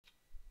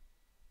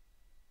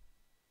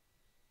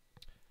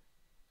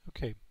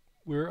Okay,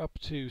 we're up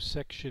to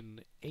section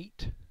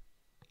 8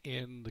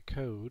 in the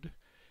code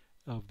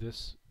of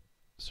this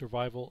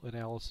survival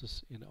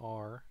analysis in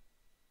R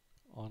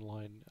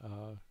online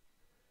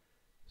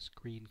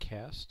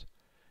screencast,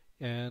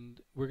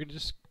 and we're going to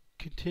just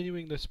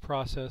continuing this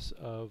process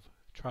of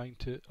trying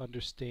to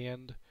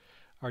understand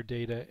our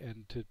data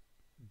and to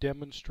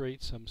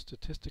demonstrate some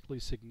statistically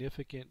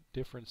significant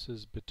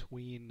differences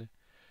between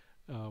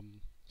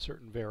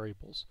certain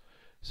variables.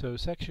 So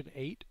section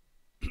 8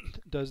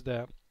 does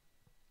that.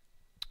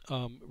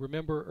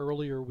 Remember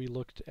earlier we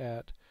looked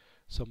at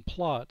some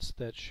plots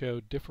that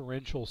showed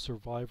differential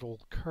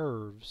survival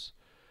curves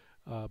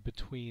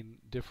between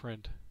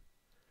different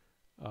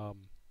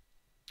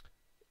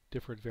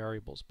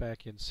variables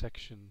back in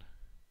section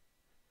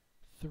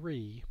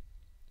 3.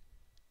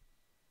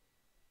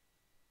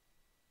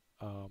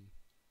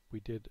 We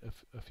did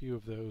a few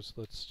of those.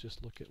 Let's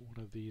just look at one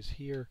of these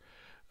here.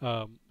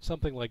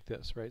 Something like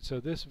this, right?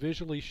 So this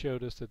visually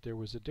showed us that there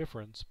was a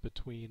difference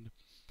between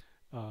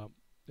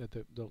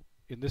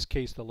in this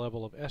case the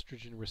level of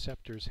estrogen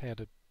receptors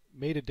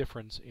made a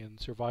difference in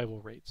survival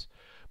rates,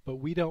 but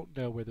we don't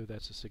know whether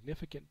that's a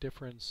significant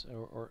difference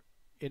or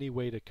any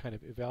way to kind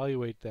of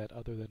evaluate that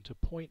other than to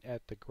point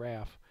at the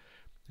graph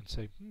and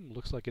say,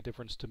 looks like a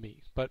difference to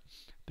me. But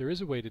there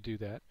is a way to do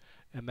that,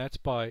 and that's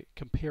by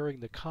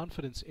comparing the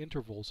confidence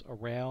intervals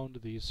around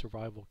these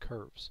survival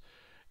curves.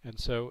 And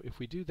so if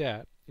we do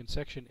that, in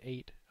section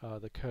 8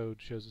 the code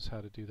shows us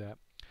how to do that.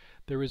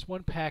 There is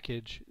one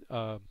package,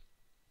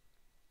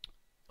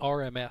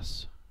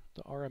 RMS,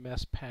 the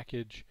RMS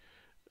package,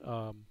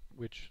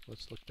 which,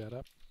 let's look that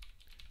up,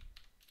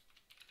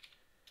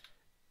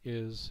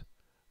 is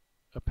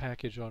a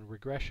package on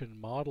regression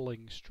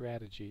modeling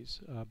strategies,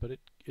 but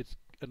it's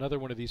another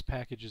one of these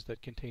packages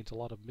that contains a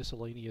lot of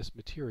miscellaneous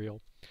material.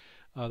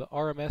 The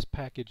RMS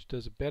package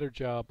does a better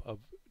job of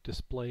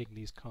displaying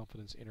these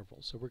confidence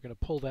intervals. So we're going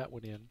to pull that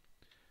one in,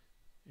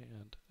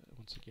 and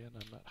once again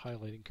I'm not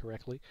highlighting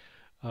correctly.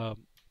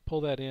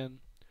 Pull that in,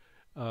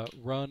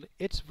 run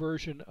its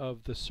version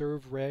of the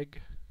servreg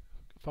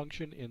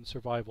function in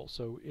survival.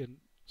 So in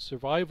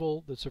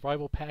survival, the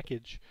survival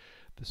package,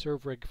 the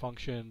servreg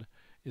function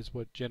is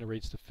what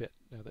generates the fit.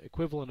 Now the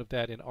equivalent of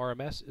that in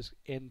RMS is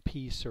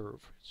npserv.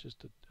 It's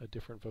just a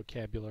different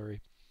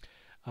vocabulary.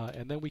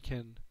 And then we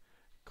can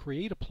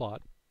create a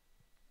plot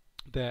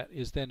that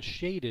is then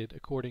shaded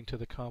according to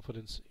the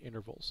confidence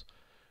intervals.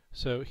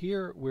 So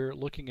here we're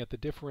looking at the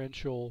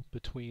differential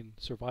between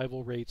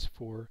survival rates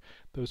for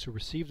those who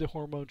received the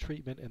hormone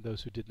treatment and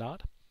those who did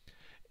not.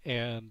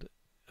 And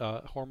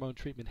hormone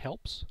treatment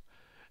helps.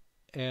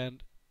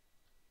 And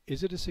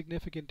is it a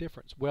significant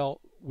difference?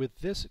 Well, with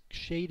this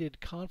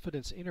shaded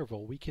confidence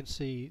interval, we can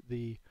see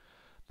the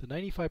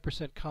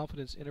 95%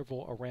 confidence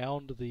interval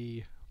around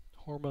the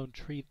hormone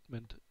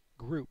treatment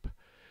group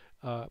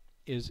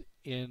is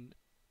in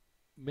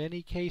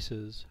many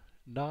cases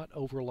not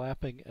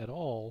overlapping at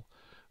all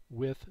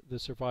with the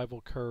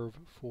survival curve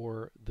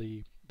for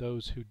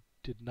those who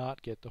did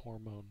not get the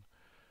hormone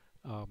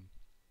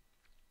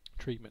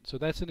treatment. So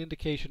that's an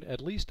indication,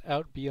 at least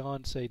out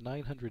beyond, say,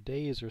 900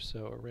 days or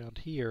so around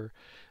here,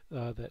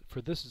 that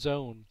for this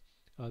zone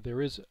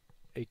there is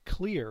a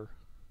clear,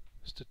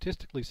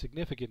 statistically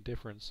significant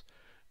difference.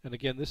 And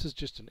again, this is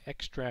just an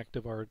extract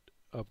of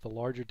the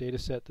larger data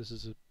set. This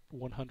is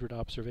 100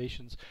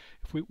 observations.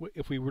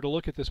 If we were to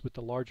look at this with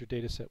the larger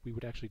data set, we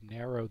would actually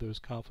narrow those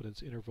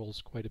confidence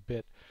intervals quite a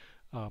bit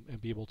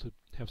and be able to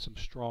have some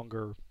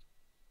stronger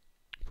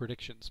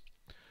predictions.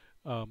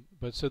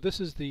 But so this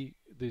is the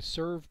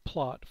serve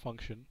plot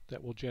function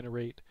that will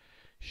generate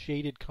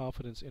shaded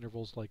confidence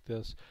intervals like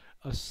this.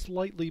 A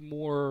slightly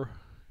more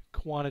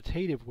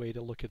quantitative way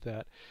to look at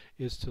that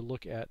is to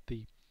look at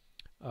the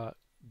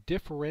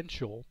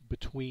differential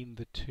between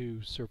the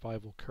two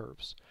survival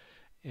curves.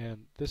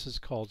 And this is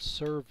called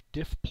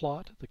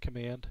servdiffplot, the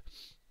command.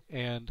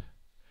 And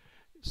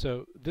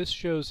so this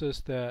shows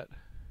us that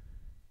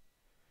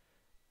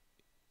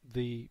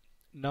the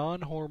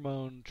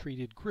non-hormone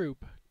treated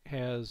group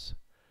has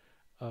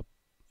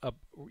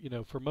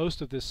for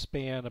most of this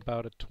span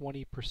about a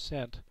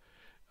 20%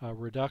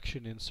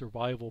 reduction in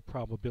survival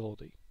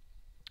probability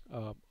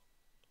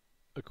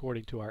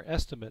according to our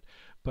estimate.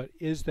 But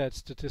is that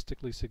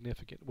statistically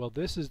significant? Well,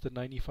 this is the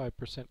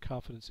 95%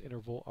 confidence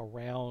interval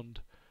around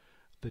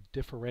the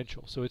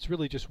differential. So it's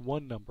really just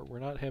one number. We're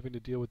not having to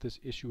deal with this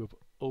issue of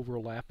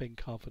overlapping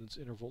confidence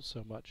intervals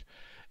so much.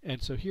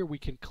 And so here we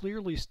can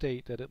clearly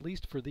state that at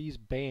least for these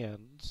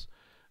bands,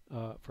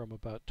 from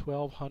about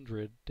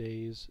 1200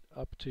 days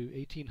up to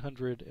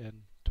 1800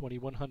 and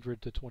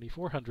 2100 to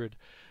 2400,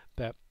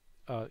 that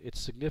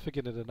it's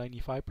significant at a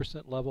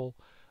 95% level.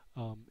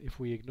 If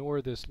we ignore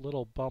this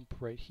little bump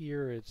right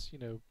here, it's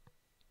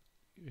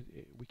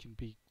we can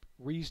be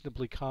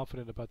reasonably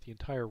confident about the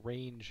entire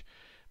range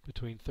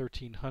between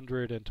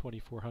 1300 and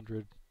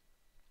 2400.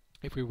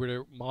 If we were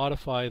to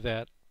modify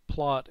that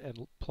plot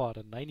and plot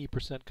a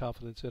 90%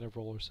 confidence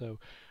interval or so,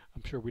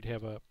 I'm sure we'd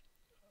have a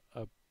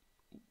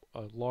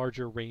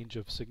larger range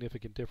of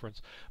significant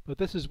difference. But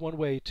this is one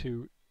way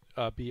to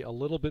be a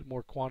little bit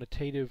more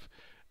quantitative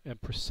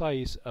and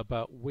precise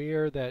about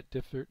where that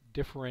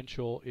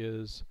differential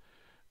is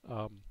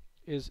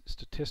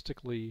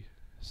statistically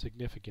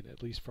significant,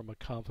 at least from a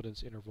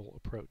confidence interval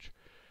approach.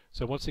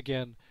 So once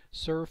again,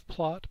 SURV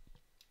plot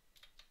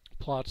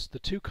plots the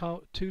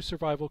two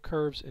survival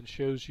curves and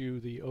shows you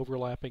the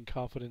overlapping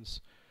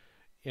confidence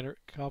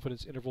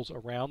intervals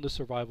around the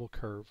survival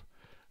curve.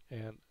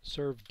 And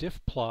SURV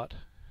diff plot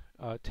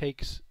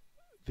takes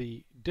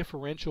the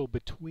differential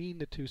between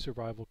the two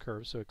survival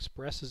curves, so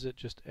expresses it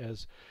just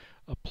as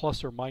a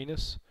plus or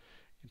minus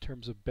in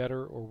terms of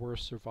better or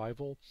worse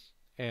survival,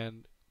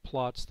 and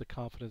plots the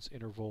confidence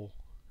interval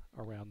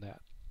around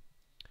that.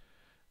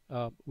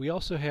 We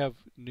also have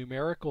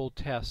numerical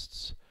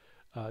tests,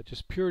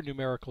 just pure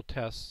numerical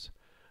tests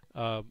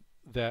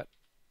that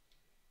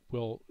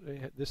will,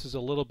 this is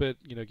a little bit,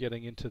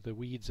 getting into the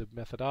weeds of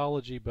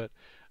methodology, but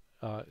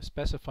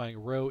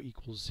specifying rho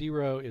equals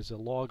 0 is a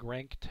log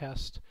rank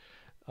test.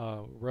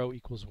 Rho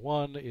equals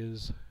 1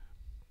 is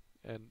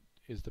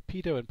the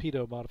Peto and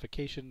Peto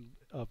modification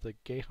of the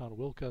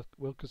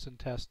Gahan-Wilkinson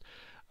test.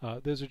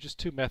 Those are just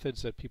two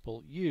methods that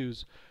people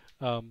use,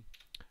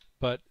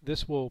 but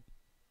this will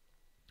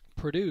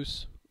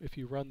produce, if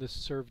you run this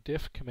SURV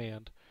diff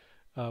command,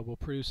 will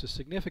produce a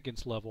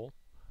significance level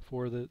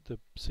for the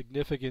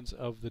significance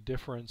of the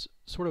difference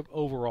sort of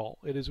overall.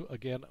 It is,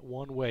 again,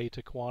 one way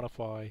to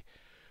quantify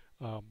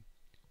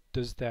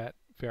does that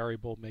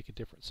variable make a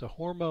difference. So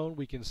hormone,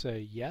 we can say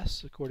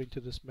yes according to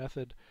this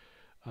method.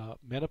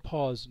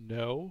 Menopause,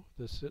 no.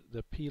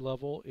 The P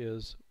level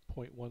is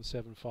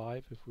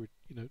 0.175 if we're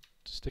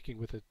sticking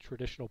with a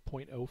traditional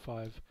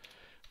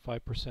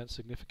 0.055%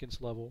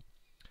 significance level.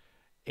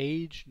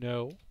 Age,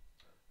 no.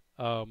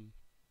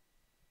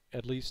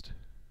 At least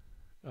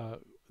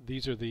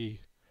these are the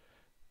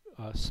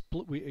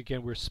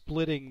we're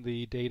splitting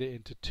the data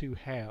into two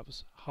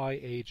halves: high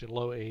age and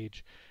low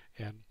age,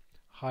 and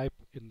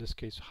in this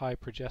case, high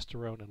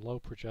progesterone and low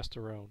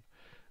progesterone.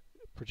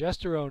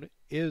 Progesterone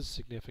is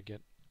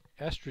significant.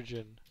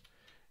 Estrogen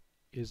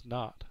is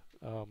not.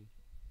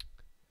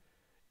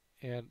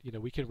 And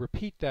we can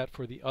repeat that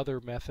for the other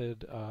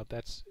method.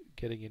 That's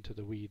getting into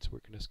the weeds. We're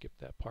going to skip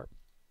that part.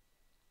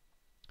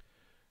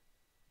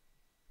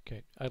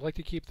 Okay, I'd like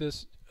to keep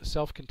this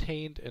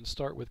self-contained and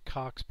start with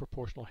Cox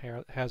proportional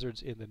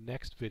hazards in the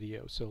next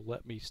video, so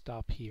let me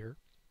stop here.